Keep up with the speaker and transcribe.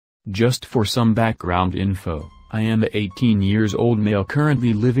Just for some background info, I am a 18 years old male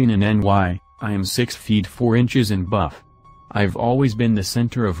currently living in NY, I am 6 feet 4 inches and buff. I've always been the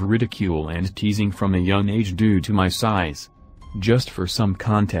center of ridicule and teasing from a young age due to my size. Just for some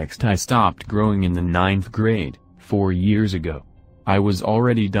context, I stopped growing in the 9th grade, 4 years ago. I was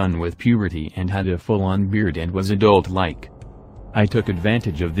already done with puberty and had a full-on beard and was adult-like. I took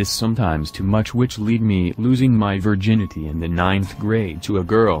advantage of this sometimes too much, which led me losing my virginity in the 9th grade to a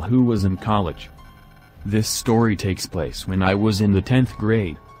girl who was in college. This story takes place when I was in the 10th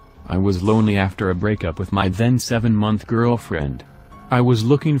grade. I was lonely after a breakup with my then 7-month girlfriend. I was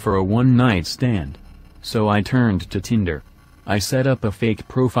looking for a one-night stand. So I turned to Tinder. I set up a fake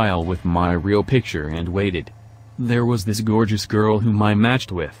profile with my real picture and waited. There was this gorgeous girl whom I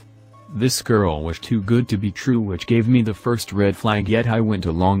matched with. This girl was too good to be true, which gave me the first red flag, yet I went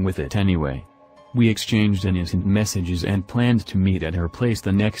along with it anyway. We exchanged innocent messages and planned to meet at her place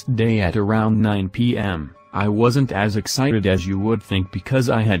the next day at around 9 p.m. I wasn't as excited as you would think because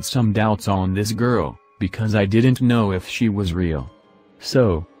I had some doubts on this girl, because I didn't know if she was real.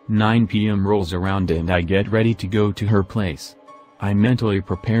 So, 9 p.m. rolls around and I get ready to go to her place. I mentally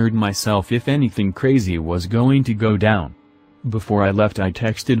prepared myself if anything crazy was going to go down. Before I left, I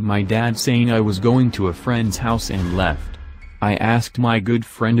texted my dad saying I was going to a friend's house and left. I asked my good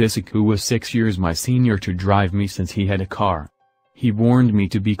friend Isaac, who was 6 years my senior, to drive me since he had a car. He warned me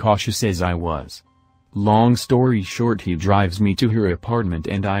to be cautious as I was. Long story short, he drives me to her apartment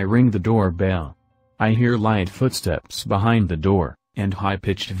and I ring the doorbell. I hear light footsteps behind the door, and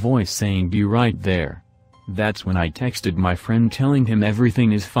high-pitched voice saying, "Be right there." That's when I texted my friend telling him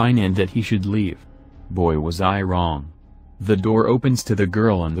everything is fine and that he should leave. Boy, was I wrong. The door opens to the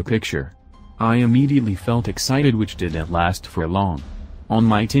girl in the picture. I immediately felt excited, which didn't last for long. On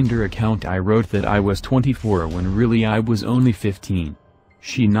my Tinder account I wrote that I was 24 when really I was only 15.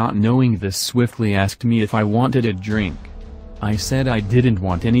 She, not knowing this, swiftly asked me if I wanted a drink. I said I didn't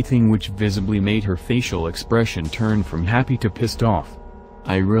want anything, which visibly made her facial expression turn from happy to pissed off.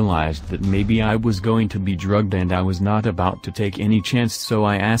 I realized that maybe I was going to be drugged and I was not about to take any chance, so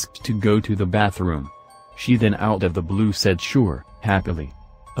I asked to go to the bathroom. She then out of the blue said sure, happily.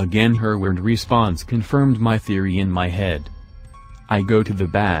 Again her weird response confirmed my theory in my head. I go to the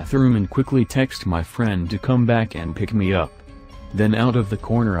bathroom and quickly text my friend to come back and pick me up. Then out of the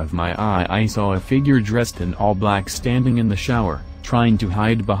corner of my eye I saw a figure dressed in all black standing in the shower, trying to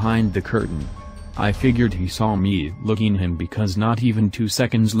hide behind the curtain. I figured he saw me looking at him because not even 2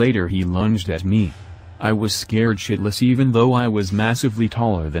 seconds later he lunged at me. I was scared shitless even though I was massively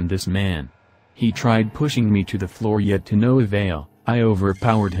taller than this man. He tried pushing me to the floor, yet to no avail. I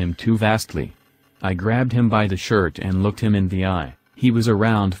overpowered him too vastly. I grabbed him by the shirt and looked him in the eye. He was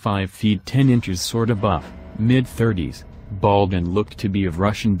around 5 feet 10 inches, sorta buff, mid-30s, bald and looked to be of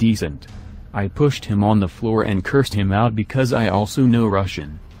Russian descent. I pushed him on the floor and cursed him out because I also know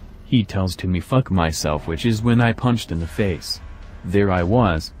Russian. He tells to me fuck myself, which is when I punched in the face. There I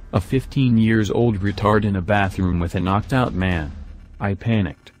was, a 15 years old retard in a bathroom with a knocked out man. I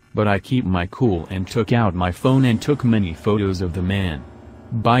panicked, but I keep my cool and took out my phone and took many photos of the man.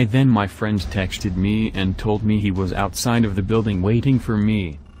 By then my friend texted me and told me he was outside of the building waiting for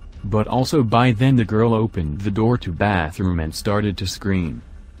me. But also by then the girl opened the door to bathroom and started to scream.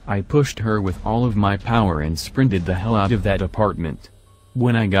 I pushed her with all of my power and sprinted the hell out of that apartment.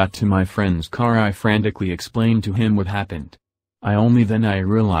 When I got to my friend's car I frantically explained to him what happened. Only then I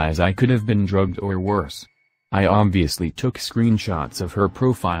realized I could have been drugged or worse. I obviously took screenshots of her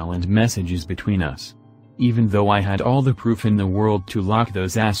profile and messages between us. Even though I had all the proof in the world to lock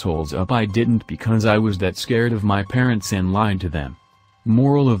those assholes up, I didn't because I was that scared of my parents and lied to them.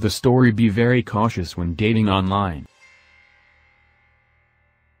 Moral of the story: be very cautious when dating online.